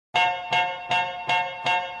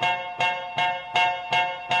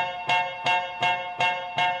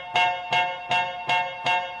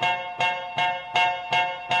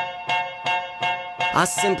I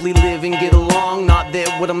simply live and get along. Not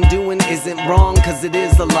that what I'm doing isn't wrong, cause it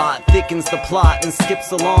is a lot. Thickens the plot and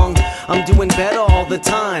skips along. I'm doing better all the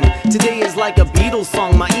time. Today is like a Beatles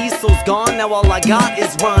song. My easle's gone, now all I got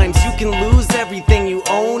is rhymes. You can lose everything you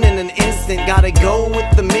own in an instant. Gotta go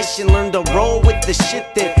with the mission, learn to roll with the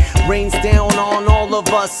shit that rains down on all of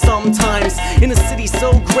us sometimes. In a city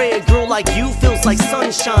so gray, a girl like you feels like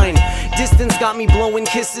sunshine. Distance got me blowing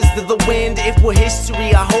kisses to the wind. If we're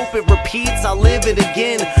history, I hope it repeats, I'll live it again.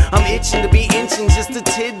 I'm itching to be inching just a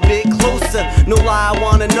tidbit closer. No lie, I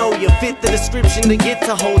wanna know you fit the description to get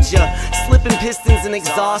to hold ya. Slippin' pistons and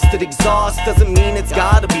exhausted. Exhaust doesn't mean it's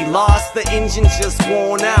gotta be lost. The engine's just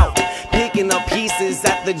worn out. Picking up pieces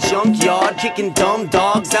at the junkyard, kicking dumb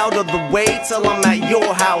dogs out of the way till I'm at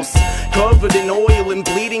your house, covered in oil and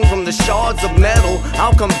bleeding from the shards of metal.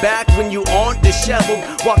 I'll come back when you aren't disheveled.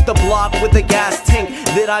 Walk the block with a gas tank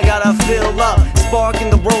that I gotta fill up. Spark in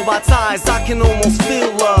the robot's eyes, I can almost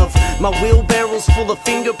feel love. My wheelbarrow's full of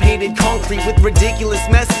finger-painted concrete with ridiculous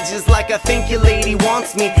messages like I think your lady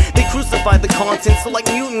wants me. They crucify the content, so like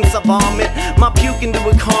mutants I vomit my puke into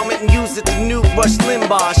a comet and use it to nuke Rush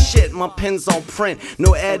Limbaugh. Shit, my pen's all print,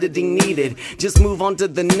 no editing needed. Just move on to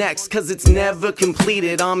the next, cause it's never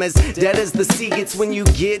completed. I'm as dead as the sea gets when you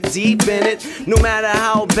get deep in it. No matter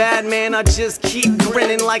how bad, man, I just keep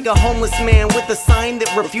grinning like a homeless man with a sign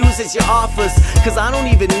that refuses your offers. Cause I don't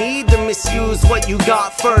even need to misuse what you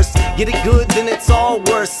got first. Get it good, then it's all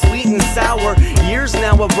worse. Sweet and sour, years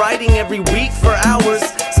now of writing every week for hours.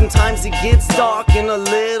 Sometimes it gets dark and a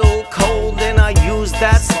little cold, and I use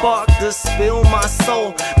that spark to spill my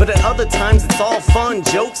soul. But at other times it's all fun,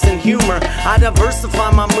 jokes and humor. I diversify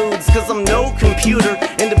my moods cause I'm no computer.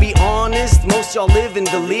 And to be honest, most y'all living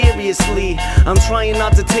deliriously. I'm trying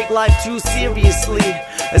not to take life too seriously,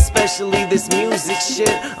 especially this music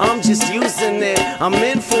shit. I'm just using it, I'm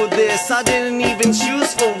in for this. I didn't even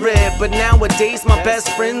choose for it, but nowadays my best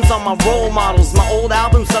friends are my role models. My old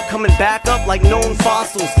albums are coming back up like known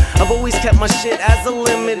fossils. I've always kept my shit as a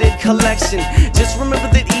limited collection. Just remember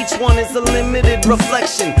that each one is a limited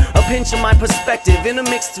reflection, a pinch of my perspective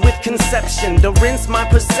intermixed with conception, to rinse my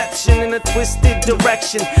perception in a twisted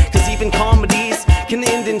direction. Cause even comedies can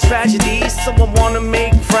end in tragedies, so I wanna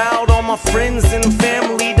make proud all my friends and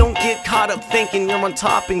family. Don't get caught up thinking you're on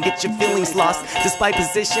top and get your feelings lost. Despite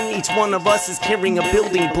position, each one of us is carrying a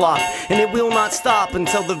building block, and it will not stop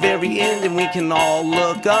until the very end. And we can all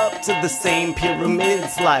look up to the same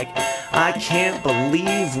pyramids like, I can't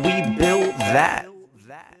believe we built that.